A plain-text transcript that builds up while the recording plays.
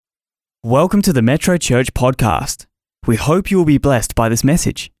Welcome to the Metrochurch podcast. We hope you will be blessed by this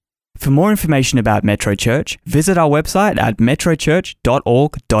message. For more information about Metrochurch, visit our website at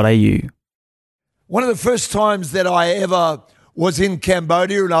metrochurch.org.au. One of the first times that I ever was in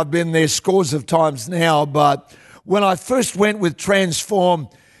Cambodia, and I've been there scores of times now, but when I first went with Transform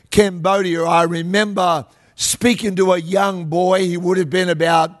Cambodia, I remember speaking to a young boy. He would have been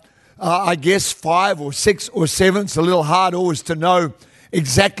about, 5 or 6 or 7. It's a little hard always to know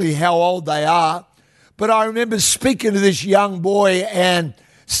exactly how old they are. But I remember speaking to this young boy and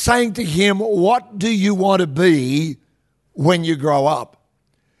saying to him, "What do you want to be when you grow up?"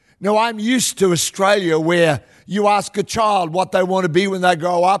 Now, I'm used to Australia where you ask a child what they want to be when they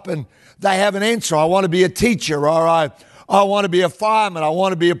grow up and they have an answer. I want to be a teacher, or I want to be a fireman, I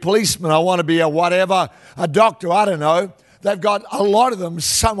want to be a policeman, I want to be a whatever, a doctor, I don't know. They've got, a lot of them,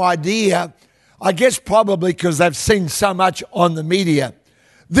 some idea, I guess probably because they've seen so much on the media.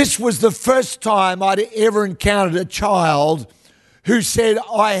 This was the first time I'd ever encountered a child who said,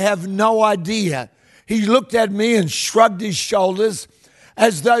 "I have no idea." He looked at me and shrugged his shoulders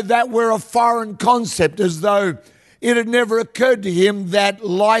as though that were a foreign concept, as though it had never occurred to him that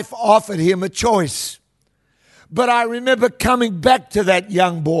life offered him a choice. But I remember coming back to that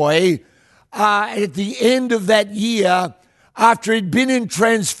young boy at the end of that year after he'd been in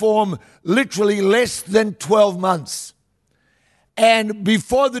Transform literally less than 12 months. And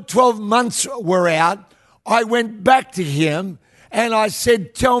before the 12 months were out, I went back to him and I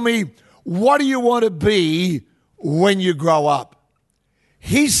said, "Tell me, what do you want to be when you grow up?"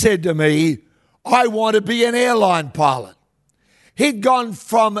 He said to me, "I want to be an airline pilot." He'd gone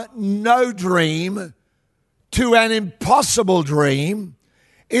from no dream to an impossible dream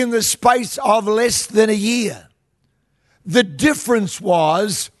in the space of less than a year. The difference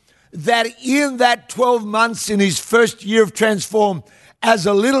was that in that 12 months in his first year of Transform as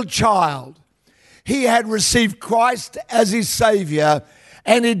a little child, he had received Christ as his Savior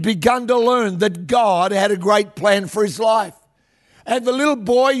and he'd begun to learn that God had a great plan for his life. And the little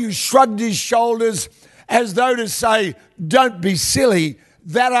boy who shrugged his shoulders as though to say, "Don't be silly,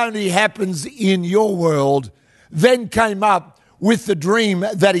 that only happens in your world," then came up with the dream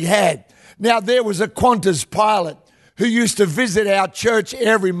that he had. Now, there was a Qantas pilot who used to visit our church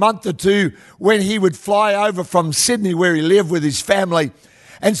every month or two when he would fly over from Sydney, where he lived with his family.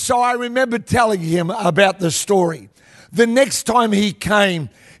 And so I remember telling him about the story. The next time he came,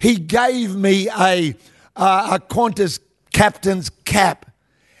 he gave me a Qantas captain's cap,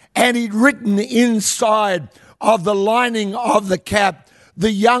 and he'd written inside of the lining of the cap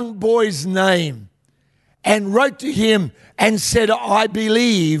the young boy's name, and wrote to him and said, "I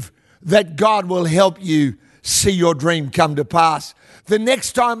believe that God will help you see your dream come to pass." The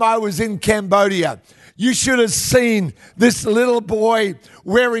next time I was in Cambodia, you should have seen this little boy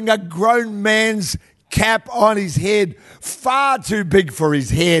wearing a grown man's cap on his head, far too big for his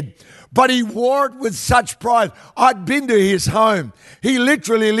head, but he wore it with such pride. I'd been to his home. He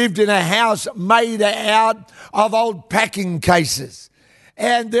literally lived in a house made out of old packing cases,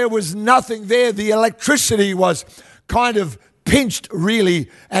 and there was nothing there. The electricity was kind of pinched, really,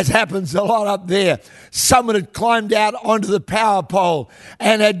 as happens a lot up there. Someone had climbed out onto the power pole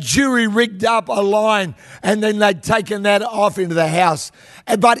and had jury-rigged up a line, and then they'd taken that off into the house.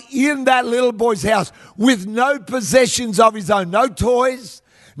 But in that little boy's house, with no possessions of his own, no toys,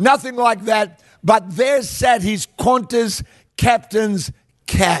 nothing like that, but there sat his Qantas captain's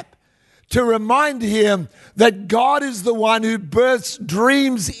cap to remind him that God is the one who births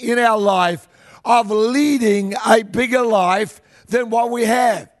dreams in our life of leading a bigger life than what we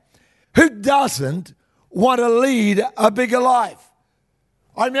have. Who doesn't want to lead a bigger life?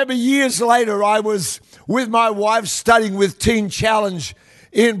 I remember years later, I was with my wife studying with Teen Challenge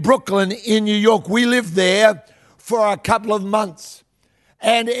in Brooklyn in New York. We lived there for a couple of months,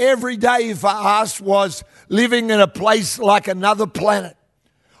 and every day for us was living in a place like another planet.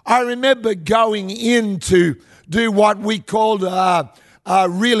 I remember going in to do what we called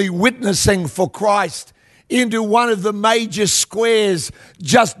really witnessing for Christ into one of the major squares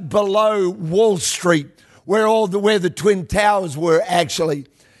just below Wall Street, where the Twin Towers were actually.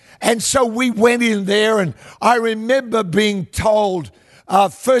 And so we went in there, and I remember being told,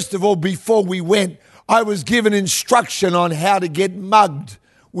 first of all, before we went, I was given instruction on how to get mugged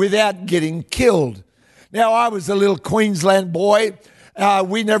without getting killed. Now, I was a little Queensland boy.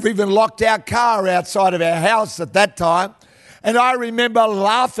 We never even locked our car outside of our house at that time. And I remember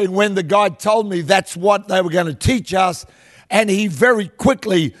laughing when the guy told me that's what they were going to teach us. And he very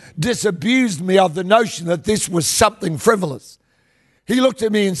quickly disabused me of the notion that this was something frivolous. He looked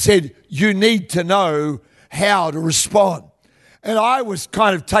at me and said, "You need to know how to respond." And I was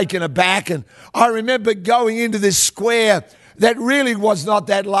kind of taken aback. And I remember going into this square that really was not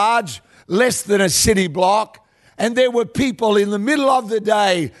that large, less than a city block. And there were people in the middle of the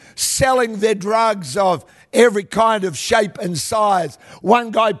day selling their drugs of every kind of shape and size.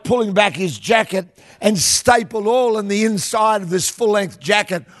 One guy pulling back his jacket and stapled all in the inside of this full-length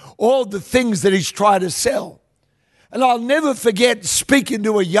jacket, all the things that he's trying to sell. And I'll never forget speaking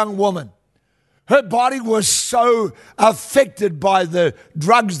to a young woman. Her body was so affected by the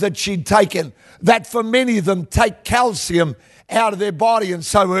drugs that she'd taken that for many of them take calcium out of their body, and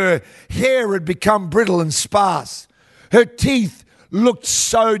so her hair had become brittle and sparse. Her teeth looked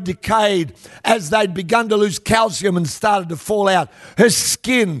so decayed as they'd begun to lose calcium and started to fall out. Her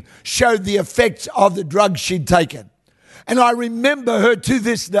skin showed the effects of the drugs she'd taken. And I remember her to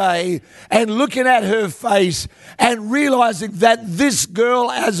this day and looking at her face and realizing that this girl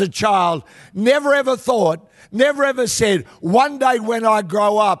as a child never ever thought, never ever said, one day when I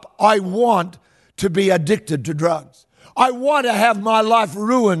grow up, I want to be addicted to drugs. I want to have my life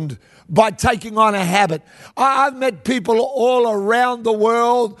ruined by taking on a habit. I've met people all around the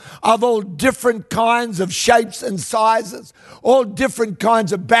world of all different kinds of shapes and sizes, all different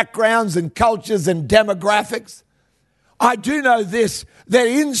kinds of backgrounds and cultures and demographics. I do know this, that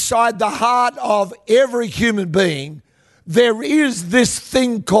inside the heart of every human being, there is this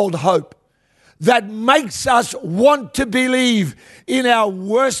thing called hope that makes us want to believe in our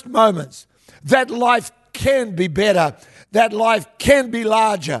worst moments that life can be better, that life can be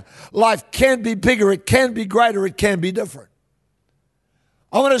larger, life can be bigger, it can be greater, it can be different.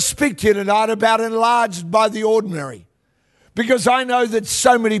 I want to speak to you tonight about enlarged by the ordinary, because I know that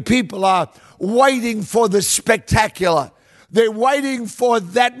so many people are waiting for the spectacular. They're waiting for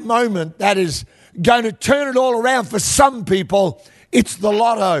that moment that is going to turn it all around. For some people, it's the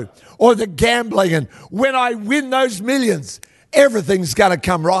lotto or the gambling, and when I win those millions, everything's going to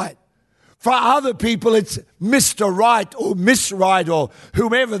come right. For other people, it's Mr. Right or Miss Right or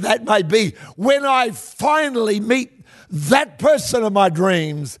whomever that may be. When I finally meet that person of my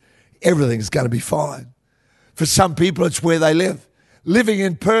dreams, everything's going to be fine. For some people, it's where they live. Living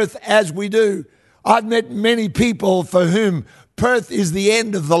in Perth as we do, I've met many people for whom Perth is the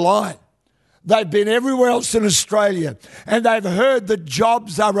end of the line. They've been everywhere else in Australia, and they've heard that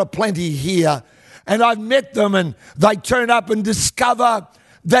jobs are aplenty here. And I've met them, and they turn up and discover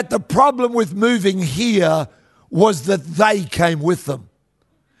that the problem with moving here was that they came with them.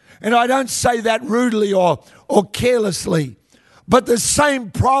 And I don't say that rudely or carelessly, but the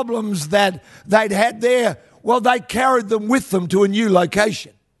same problems that they'd had there, well, they carried them with them to a new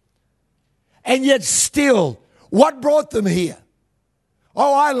location. And yet still, what brought them here?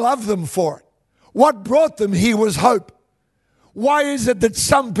 Oh, I love them for it. What brought them here was hope. Why is it that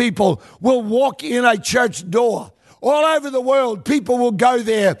some people will walk in a church door? All over the world, people will go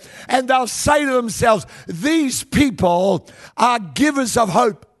there and they'll say to themselves, these people are givers of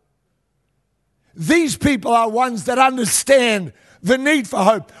hope. These people are ones that understand the need for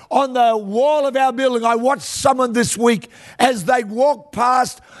hope. On the wall of our building, I watched someone this week as they walked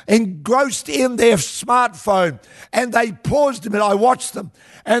past, engrossed in their smartphone, and they paused a minute. I watched them,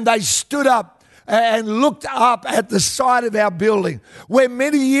 and they stood up and looked up at the side of our building, where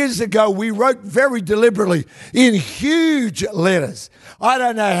many years ago we wrote very deliberately in huge letters, I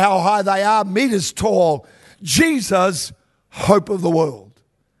don't know how high they are, meters tall, Jesus, hope of the world.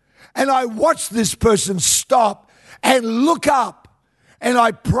 And I watched this person stop and look up, and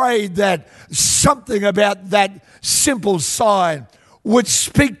I prayed that something about that simple sign would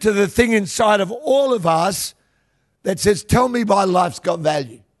speak to the thing inside of all of us that says, tell me my life's got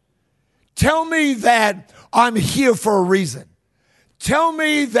value. Tell me that I'm here for a reason. Tell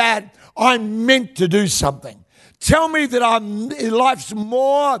me that I'm meant to do something. Tell me that life's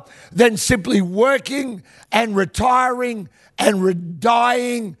more than simply working and retiring and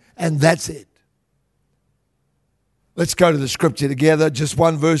dying, and that's it. Let's go to the scripture together. Just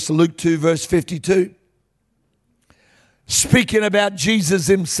one verse, Luke 2, verse 52. Speaking about Jesus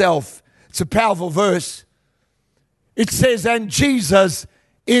himself. It's a powerful verse. It says, and Jesus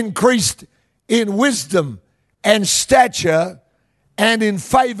increased in wisdom and stature and in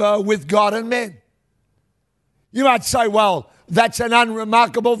favor with God and men. You might say, well, that's an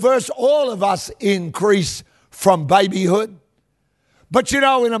unremarkable verse. All of us increase from babyhood. But you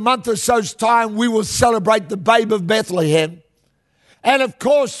know, in a month or so's time, we will celebrate the babe of Bethlehem. And of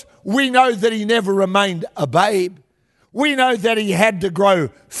course, we know that he never remained a babe. We know that he had to grow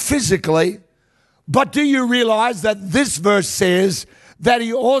physically. But do you realize that this verse says that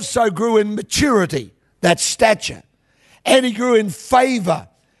he also grew in maturity, that stature, and he grew in favor.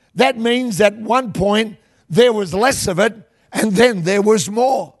 That means at one point there was less of it, And then there was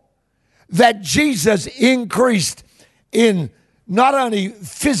more. That Jesus increased in not only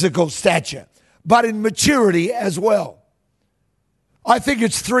physical stature, but in maturity as well. I think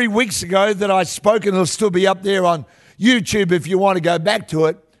it's 3 weeks ago that I spoke, and it'll still be up there on YouTube if you want to go back to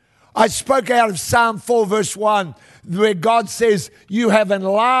it. I spoke out of Psalm 4 verse 1, where God says, you have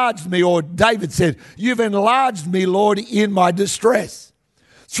enlarged me, or David said, you've enlarged me, Lord, in my distress,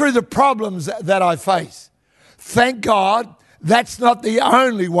 through the problems that I face. Thank God that's not the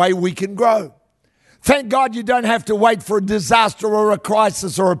only way we can grow. Thank God you don't have to wait for a disaster or a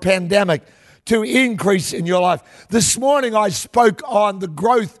crisis or a pandemic to increase in your life. This morning I spoke on the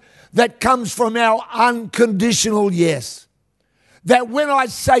growth that comes from our unconditional yes. That when I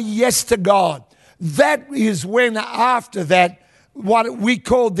say yes to God, that is when after that, what we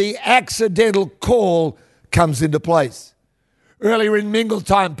call the accidental call comes into place. Earlier in Mingle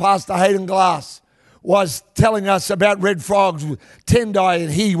time, Pastor Hayden Glass was telling us about Red Frogs. Tendai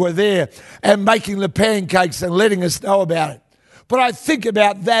and he were there and making the pancakes and letting us know about it. But I think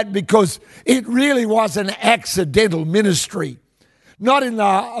about that because it really was an accidental ministry, not in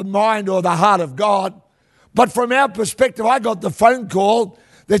the mind or the heart of God. But from our perspective, I got the phone call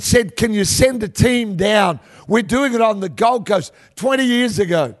that said, can you send a team down? We're doing it on the Gold Coast 20 years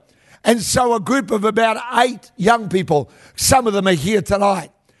ago. And so a group of about 8 young people, some of them are here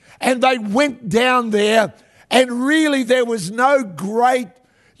tonight, and they went down there, and really there was no great,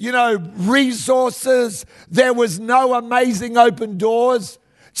 resources. There was no amazing open doors.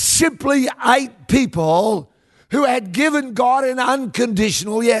 Simply 8 people who had given God an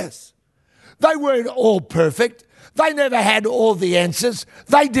unconditional yes. They weren't all perfect. They never had all the answers.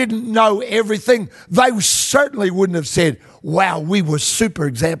 They didn't know everything. They certainly wouldn't have said, wow, we were super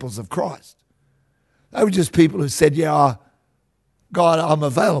examples of Christ. They were just people who said, yeah, God, I'm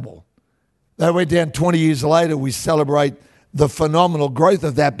available. They went down 20 years later. We celebrate the phenomenal growth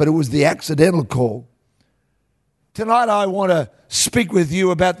of that, but it was the accidental call. Tonight I want to speak with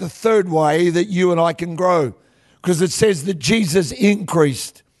you about the third way that you and I can grow, because it says that Jesus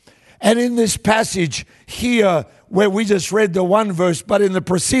increased. And in this passage here, where we just read the one verse, but in the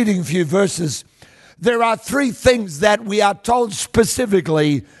preceding few verses, there are 3 things that we are told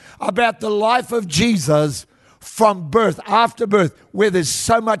specifically about the life of Jesus from birth, after birth, where there's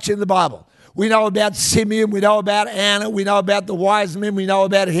so much in the Bible. We know about Simeon, we know about Anna, we know about the wise men, we know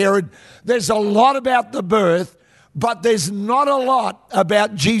about Herod. There's a lot about the birth, but there's not a lot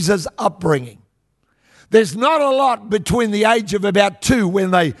about Jesus' upbringing. There's not a lot between the age of about 2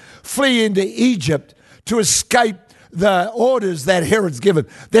 when they flee into Egypt to escape the orders that Herod's given.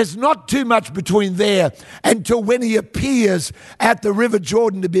 There's not too much between there until when he appears at the River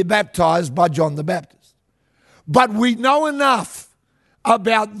Jordan to be baptized by John the Baptist. But we know enough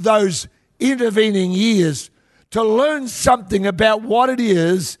about those intervening years to learn something about what it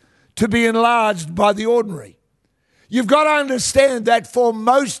is to be enlarged by the ordinary. You've got to understand that for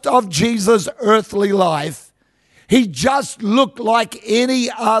most of Jesus' earthly life, he just looked like any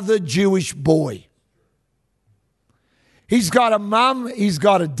other Jewish boy. He's got a mum, he's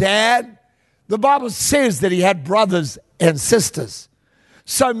got a dad. The Bible says that he had brothers and sisters.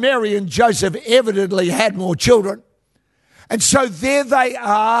 So Mary and Joseph evidently had more children. And so there they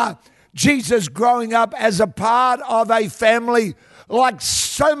are, Jesus growing up as a part of a family like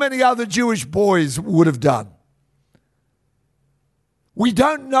so many other Jewish boys would have done. We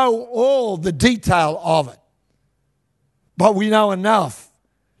don't know all the detail of it, but we know enough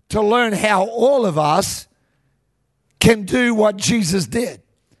to learn how all of us can do what Jesus did,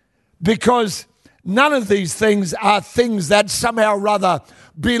 because none of these things are things that somehow or other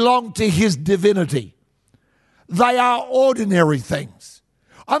belong to his divinity. They are ordinary things.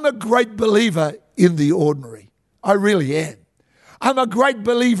 I'm a great believer in the ordinary. I really am. I'm a great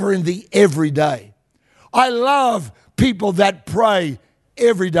believer in the everyday. I love people that pray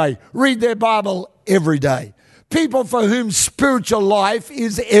every day, read their Bible every day. People for whom spiritual life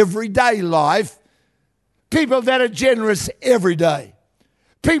is everyday life. People that are generous every day.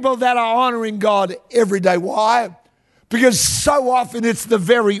 People that are honoring God every day. Why? Because so often it's the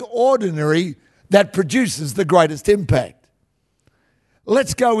very ordinary that produces the greatest impact.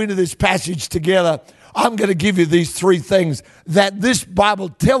 Let's go into this passage together. I'm going to give you these 3 things that this Bible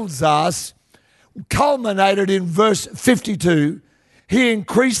tells us culminated in verse 52. He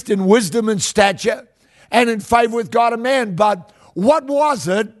increased in wisdom and stature and in favor with God and man. But what was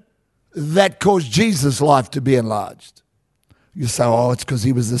it that caused Jesus' life to be enlarged? You say, oh, it's because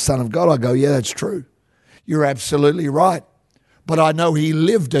he was the Son of God. I go, yeah, that's true. You're absolutely right. But I know he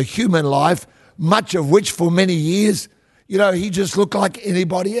lived a human life, much of which for many years, he just looked like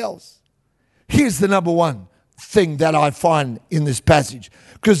anybody else. Here's the number 1 thing that I find in this passage.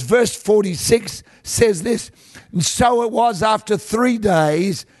 Because verse 46 says this, and so it was after 3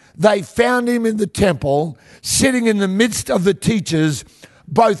 days, they found him in the temple, sitting in the midst of the teachers,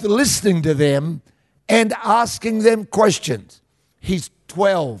 both listening to them and asking them questions. He's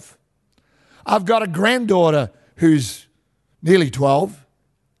 12. I've got a granddaughter who's nearly 12.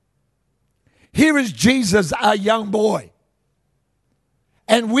 Here is Jesus, a young boy.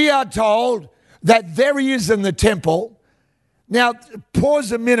 And we are told that there he is in the temple. Now,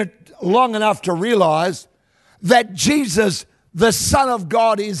 pause a minute long enough to realize that Jesus, the Son of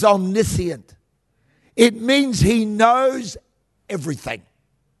God, is omniscient. It means he knows everything.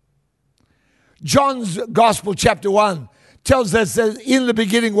 John's Gospel, chapter 1, tells us that in the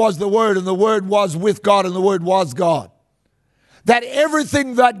beginning was the Word, and the Word was with God, and the Word was God. That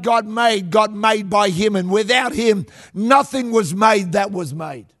everything that God made got made by him, and without him, nothing was made that was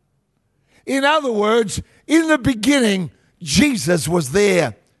made. In other words, in the beginning, Jesus was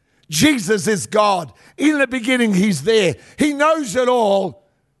there. Jesus is God. In the beginning, he's there. He knows it all.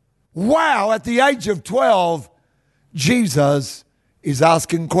 Wow, at the age of 12, Jesus is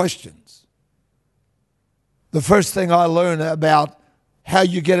asking questions. The first thing I learned about how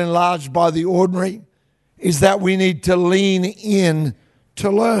you get enlarged by the ordinary is that we need to lean in to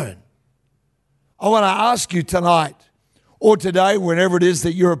learn. I want to ask you tonight or today, whenever it is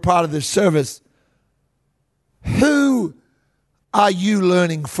that you're a part of this service, who are you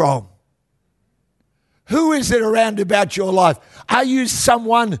learning from? Who is it around about your life? Are you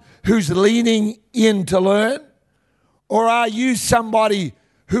someone who's leaning in to learn? Or are you somebody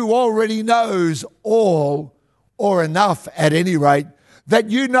who already knows all or enough at any rate that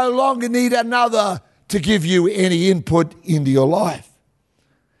you no longer need another to give you any input into your life?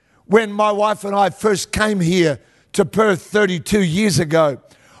 When my wife and I first came here to Perth 32 years ago,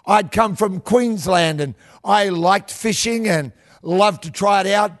 I'd come from Queensland and I liked fishing and loved to try it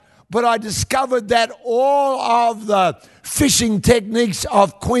out. But I discovered that all of the fishing techniques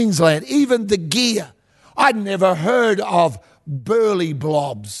of Queensland, even the gear, I'd never heard of burley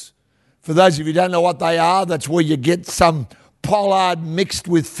blobs. For those of you who don't know what they are, that's where you get some pollard mixed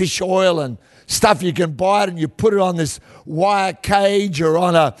with fish oil and stuff. You can buy it and you put it on this wire cage or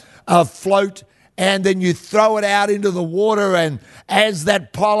on a float, and then you throw it out into the water, and as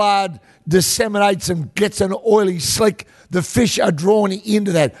that pollard disseminates and gets an oily slick, the fish are drawn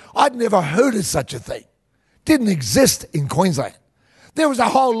into that. I'd never heard of such a thing. Didn't exist in Queensland. There was a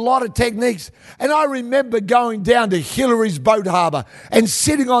whole lot of techniques. And I remember going down to Hillary's Boat Harbour and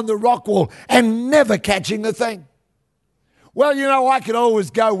sitting on the rock wall and never catching a thing. Well, you know, I could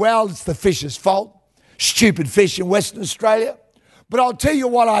always go, well, it's the fish's fault. Stupid fish in Western Australia. But I'll tell you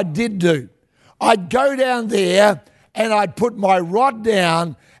what I did do. I'd go down there and I'd put my rod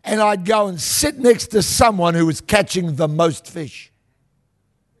down and I'd go and sit next to someone who was catching the most fish.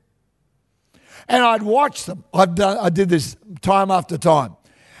 And I'd watch them. I did this time after time.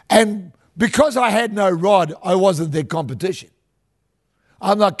 And because I had no rod, I wasn't their competition.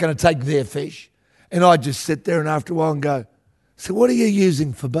 I'm not going to take their fish. And I'd just sit there and after a while and go, so what are you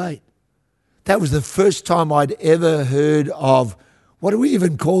using for bait? That was the first time I'd ever heard of, what do we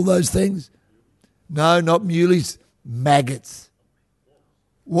even call those things? No, not muleys, maggots.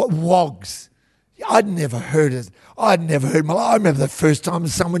 What, wogs. I'd never heard it. I'd never heard my life. I remember the first time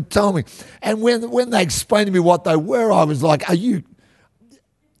someone told me. And when they explained to me what they were, I was like,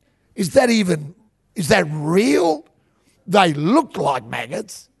 is that real? They looked like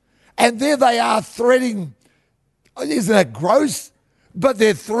maggots. And there they are threading. Isn't that gross? But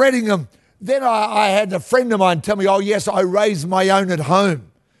they're threading them. Then I had a friend of mine tell me, oh yes, I raised my own at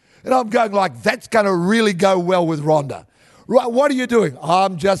home. And I'm going like, that's going to really go well with Rhonda. Right, what are you doing?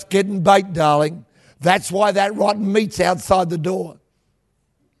 I'm just getting bait, darling. That's why that rotten meat's outside the door.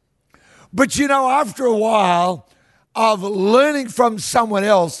 But you know, after a while of learning from someone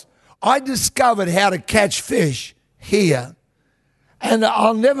else, I discovered how to catch fish here. And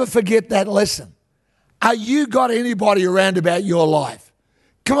I'll never forget that lesson. Are you got anybody around about your life?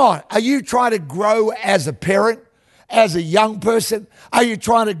 Come on, are you trying to grow as a parent, as a young person? Are you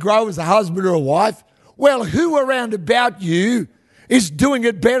trying to grow as a husband or a wife? Well, who around about you is doing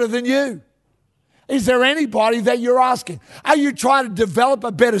it better than you? Is there anybody that you're asking? Are you trying to develop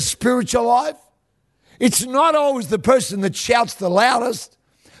a better spiritual life? It's not always the person that shouts the loudest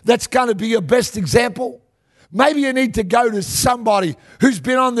that's going to be your best example. Maybe you need to go to somebody who's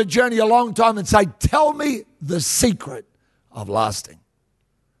been on the journey a long time and say, tell me the secret of lasting.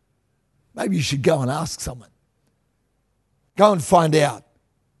 Maybe you should go and ask someone. Go and find out.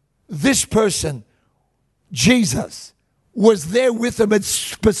 This person, Jesus, was there with them. It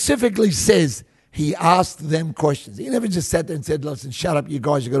specifically says He asked them questions. He never just sat there and said, listen, shut up, you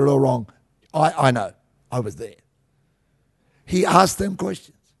guys, you got it all wrong. I know. I was there. He asked them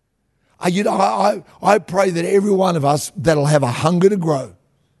questions. I pray that every one of us that'll have a hunger to grow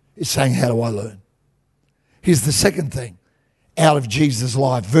is saying, how do I learn? Here's the second thing out of Jesus'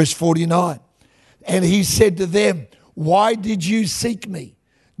 life. Verse 49. And he said to them, why did you seek me?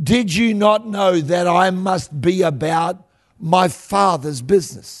 Did you not know that I must be about my Father's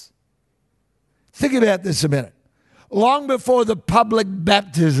business? Think about this a minute. Long before the public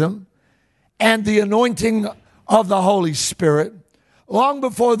baptism and the anointing of the Holy Spirit, long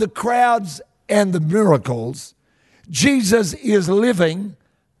before the crowds and the miracles, Jesus is living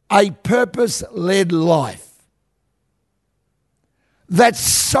a purpose-led life. That's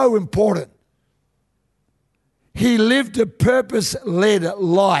so important. He lived a purpose-led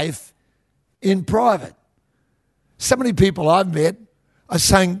life in private. So many people I've met are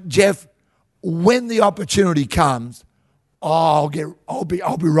saying, Geoff, when the opportunity comes, I'll be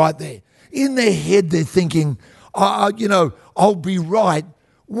right there. In their head, they're thinking, I'll be right.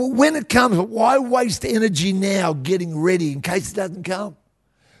 Well, when it comes, why waste energy now getting ready in case it doesn't come?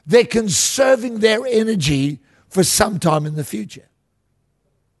 They're conserving their energy for some time in the future.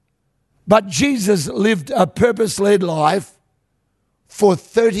 But Jesus lived a purpose-led life for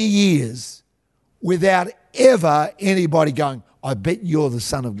 30 years without ever anybody going, I bet you're the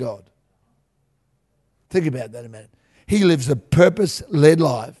Son of God. Think about that a minute. He lives a purpose-led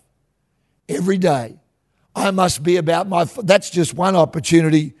life every day. I must be about that's just one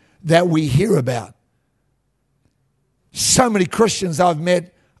opportunity that we hear about. So many Christians I've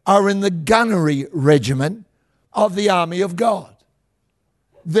met are in the gunnery regiment of the army of God.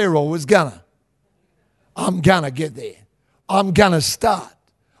 They're always gonna. I'm gonna get there. I'm gonna start.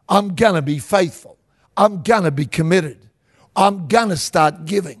 I'm gonna be faithful. I'm gonna be committed. I'm gonna start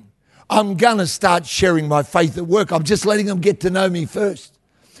giving. I'm gonna start sharing my faith at work. I'm just letting them get to know me first.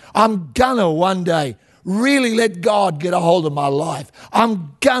 I'm gonna one day really let God get a hold of my life.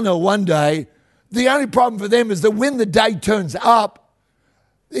 I'm gonna one day. The only problem for them is that when the day turns up,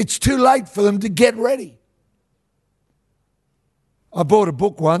 it's too late for them to get ready. I bought a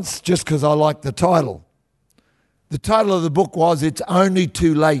book once just because I liked the title. The title of the book was, It's Only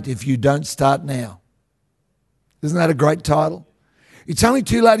Too Late If You Don't Start Now. Isn't that a great title? It's only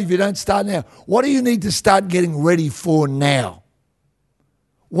too late if you don't start now. What do you need to start getting ready for now?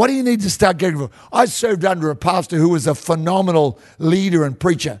 What do you need to start getting for? I served under a pastor who was a phenomenal leader and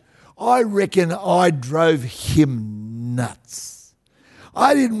preacher. I reckon I drove him nuts.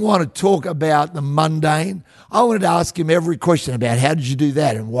 I didn't want to talk about the mundane. I wanted to ask him every question about how did you do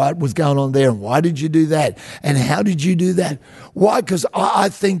that and what was going on there and why did you do that and how did you do that? Why? Because I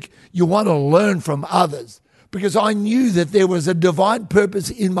think you want to learn from others. Because I knew that there was a divine purpose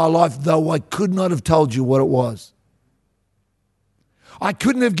in my life, though I could not have told you what it was. I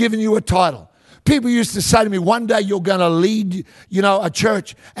couldn't have given you a title. People used to say to me, one day you're going to lead, a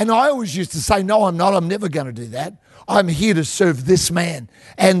church. And I always used to say, no, I'm not. I'm never going to do that. I'm here to serve this man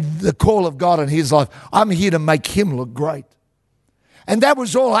and the call of God in his life. I'm here to make him look great. And that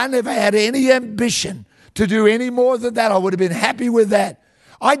was all. I never had any ambition to do any more than that. I would have been happy with that.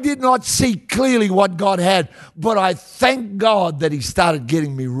 I did not see clearly what God had, but I thank God that he started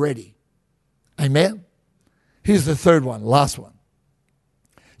getting me ready. Amen? Here's the third one, last one.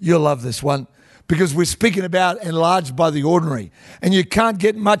 You'll love this one because we're speaking about enlarged by the ordinary. And you can't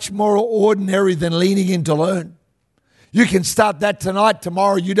get much more ordinary than leaning in to learn. You can start that tonight,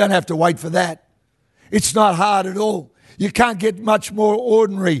 tomorrow. You don't have to wait for that. It's not hard at all. You can't get much more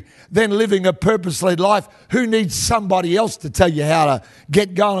ordinary than living a purpose-led life. Who needs somebody else to tell you how to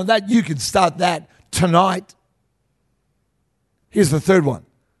get going on that? You can start that tonight. Here's the third one.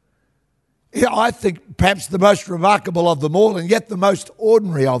 I think perhaps the most remarkable of them all, and yet the most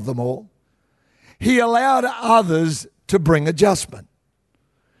ordinary of them all. He allowed others to bring adjustment.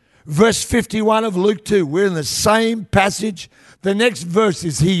 Verse 51 of Luke 2, we're in the same passage. The next verse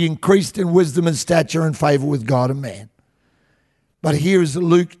is he increased in wisdom and stature and favor with God and man. But here is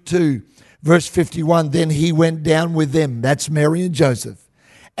Luke 2, verse 51. Then he went down with them, that's Mary and Joseph,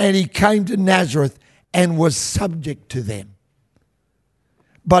 and he came to Nazareth and was subject to them.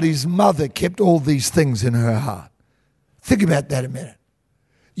 But his mother kept all these things in her heart. Think about that a minute.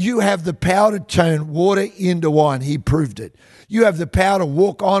 You have the power to turn water into wine. He proved it. You have the power to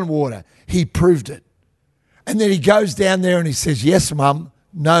walk on water. He proved it. And then he goes down there and he says, yes, Mum,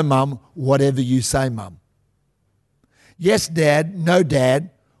 no, Mum, whatever you say, Mum. Yes, Dad, no,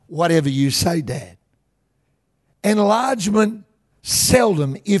 Dad, whatever you say, Dad. Enlargement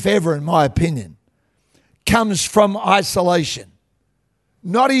seldom, if ever, in my opinion, comes from isolation.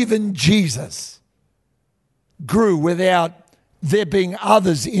 Not even Jesus grew without there being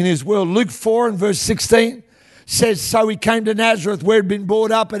others in his world. Luke 4 and verse 16 says, so he came to Nazareth where he'd been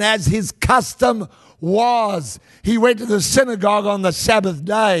brought up, and as his custom was, he went to the synagogue on the Sabbath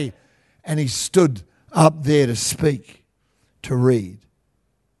day, and he stood up there to speak, to read.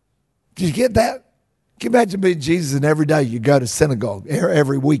 Did you get that? Can you imagine being Jesus and every day you go to synagogue,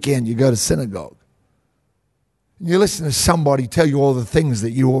 every weekend you go to synagogue? And you listen to somebody tell you all the things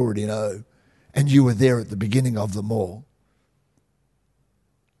that you already know, and you were there at the beginning of them all.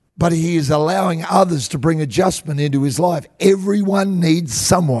 But he is allowing others to bring adjustment into his life. Everyone needs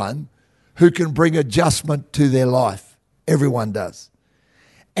someone who can bring adjustment to their life. Everyone does.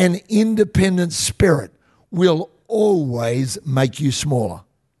 An independent spirit will always make you smaller.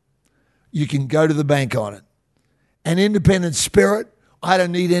 You can go to the bank on it. An independent spirit, I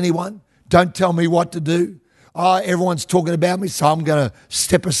don't need anyone. Don't tell me what to do. Oh, everyone's talking about me, so I'm going to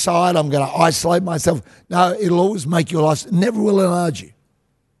step aside. I'm going to isolate myself. No, it'll always make your life, never will enlarge you.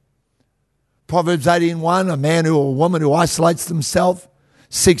 Proverbs 18:1, a man or a woman who isolates themselves,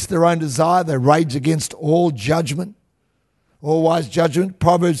 seeks their own desire, they rage against all judgment, all wise judgment.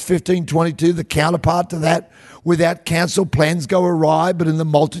 Proverbs 15:22, the counterpart to that, without counsel plans go awry, but in the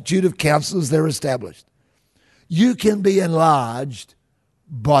multitude of counselors they're established. You can be enlarged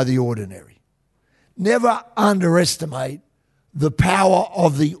by the ordinary. Never underestimate the power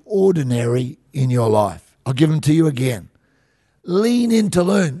of the ordinary in your life. I'll give them to you again. Lean in to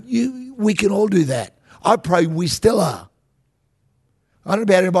learn. We can all do that. I pray we still are. I don't know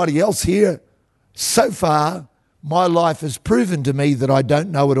about anybody else here. So far, my life has proven to me that I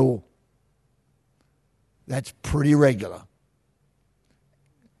don't know it all. That's pretty regular.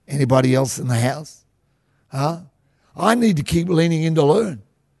 Anybody else in the house? I need to keep leaning in to learn.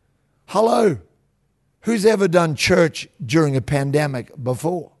 Hello. Who's ever done church during a pandemic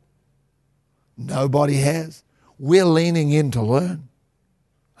before? Nobody has. We're leaning in to learn.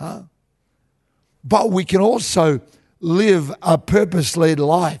 But we can also live a purpose-led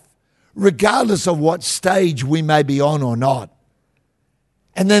life, regardless of what stage we may be on or not.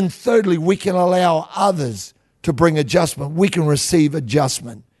 And then thirdly, we can allow others to bring adjustment. We can receive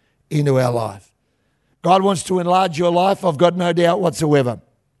adjustment into our life. God wants to enlarge your life, I've got no doubt whatsoever.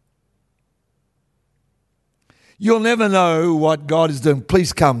 You'll never know what God is doing.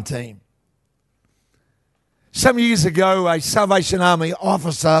 Please come, team. Some years ago, a Salvation Army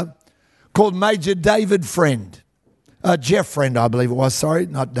officer called Major David Friend, Geoff Friend, I believe it was, sorry,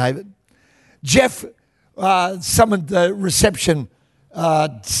 not David. Geoff summoned the reception,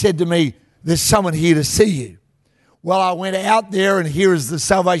 said to me, there's someone here to see you. Well, I went out there, and here is the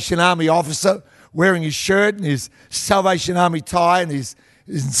Salvation Army officer wearing his shirt and his Salvation Army tie and his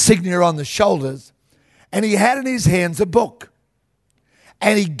insignia on the shoulders. And he had in his hands a book.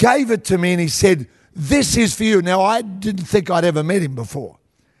 And he gave it to me and he said, this is for you. Now, I didn't think I'd ever met him before.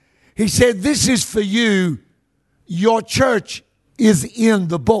 He said, this is for you. Your church is in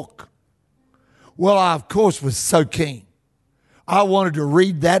the book. Well, I, of course, was so keen. I wanted to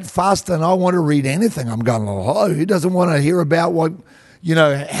read that fast, and I want to read anything. I'm going, oh, who doesn't want to hear about what,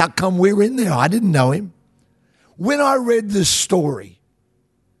 how come we're in there? I didn't know him. When I read this story,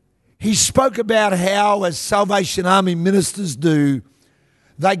 he spoke about how, as Salvation Army ministers do,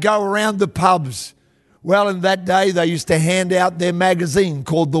 they go around the pubs. Well, in that day, they used to hand out their magazine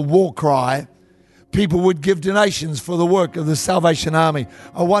called The War Cry. People would give donations for the work of the Salvation Army,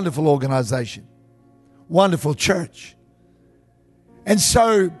 a wonderful organization, wonderful church. And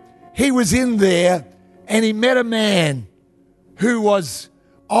so he was in there, and he met a man who was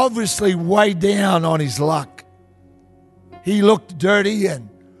obviously way down on his luck. He looked dirty and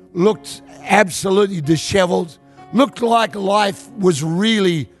looked absolutely disheveled, looked like life was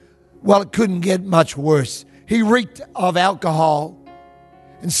really, well, it couldn't get much worse. He reeked of alcohol.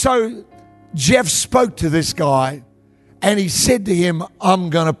 And so Geoff spoke to this guy, and he said to him, I'm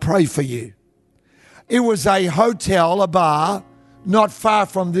going to pray for you. It was a hotel, a bar, not far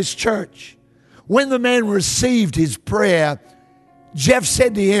from this church. When the man received his prayer, Geoff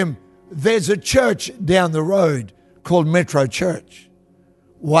said to him, there's a church down the road called Metrochurch.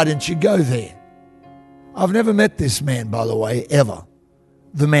 Why didn't you go there? I've never met this man, by the way, ever.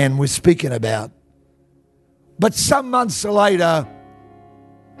 The man we're speaking about. But some months later,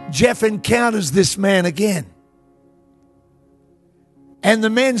 Geoff encounters this man again. And the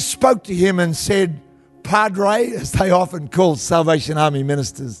man spoke to him and said, Padre, as they often call Salvation Army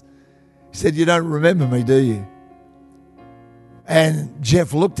ministers, he said, you don't remember me, do you? And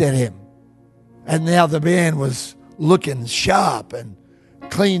Geoff looked at him. And now the man was looking sharp and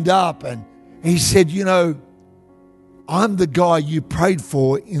cleaned up. And he said, I'm the guy you prayed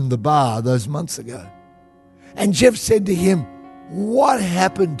for in the bar those months ago. And Geoff said to him, "What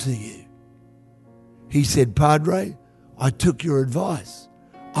happened to you?" He said, "Padre, I took your advice.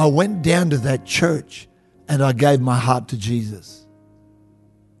 I went down to that church and I gave my heart to Jesus."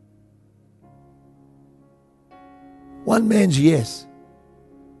 One man's yes.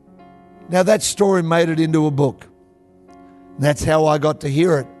 Now that story made it into a book. That's how I got to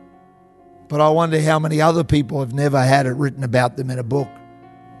hear it. But I wonder how many other people have never had it written about them in a book,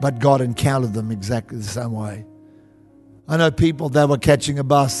 but God encountered them exactly the same way. I know people that were catching a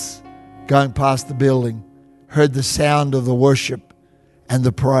bus, going past the building, heard the sound of the worship and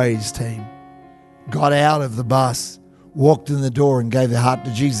the praise team, got out of the bus, walked in the door and gave their heart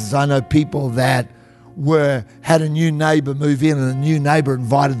to Jesus. I know people that had a new neighbour move in and a new neighbour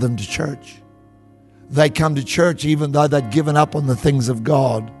invited them to church. They come to church even though they'd given up on the things of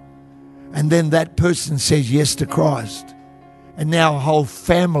God. And then that person says yes to Christ. And now a whole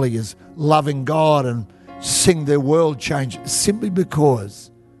family is loving God and seeing their world change simply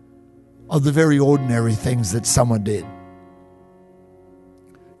because of the very ordinary things that someone did.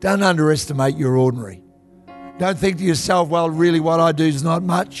 Don't underestimate your ordinary. Don't think to yourself, well, really what I do is not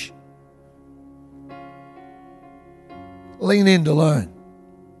much. Lean in to learn.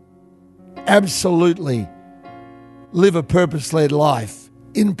 Absolutely live a purpose-led life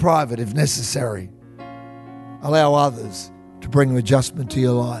in private if necessary. Allow others to bring adjustment to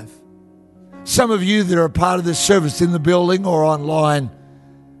your life. Some of you that are a part of this service in the building or online,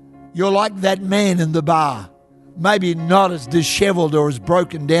 you're like that man in the bar. Maybe not as disheveled or as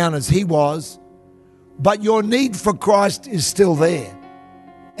broken down as he was, but your need for Christ is still there.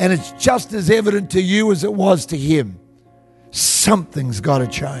 And it's just as evident to you as it was to him. Something's got to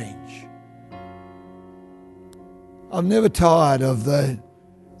change. I'm never tired of the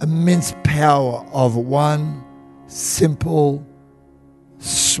immense power of one simple,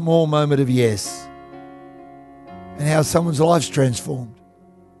 small moment of yes and how someone's life's transformed.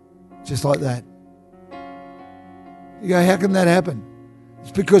 Just like that. You go, how can that happen?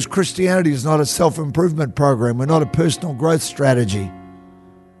 It's because Christianity is not a self-improvement program. We're not a personal growth strategy.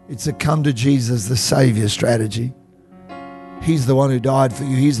 It's a come to Jesus, the Savior strategy. He's the one who died for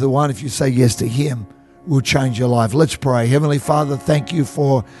you. He's the one, if you say yes to him, will change your life. Let's pray. Heavenly Father, thank you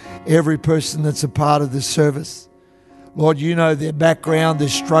for every person that's a part of this service. Lord, you know their background, their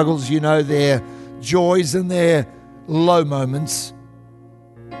struggles, you know their joys and their low moments.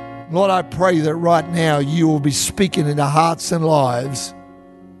 Lord, I pray that right now you will be speaking into hearts and lives.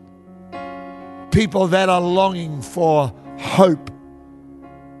 People that are longing for hope.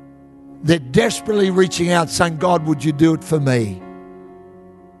 They're desperately reaching out saying, God, would you do it for me?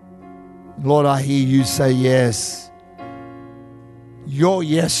 Lord, I hear you say yes. Your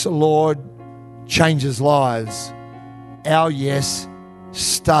yes, Lord, changes lives. Our yes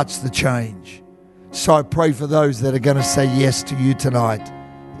starts the change. So I pray for those that are going to say yes to you tonight.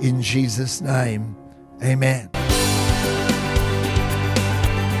 In Jesus' name, amen.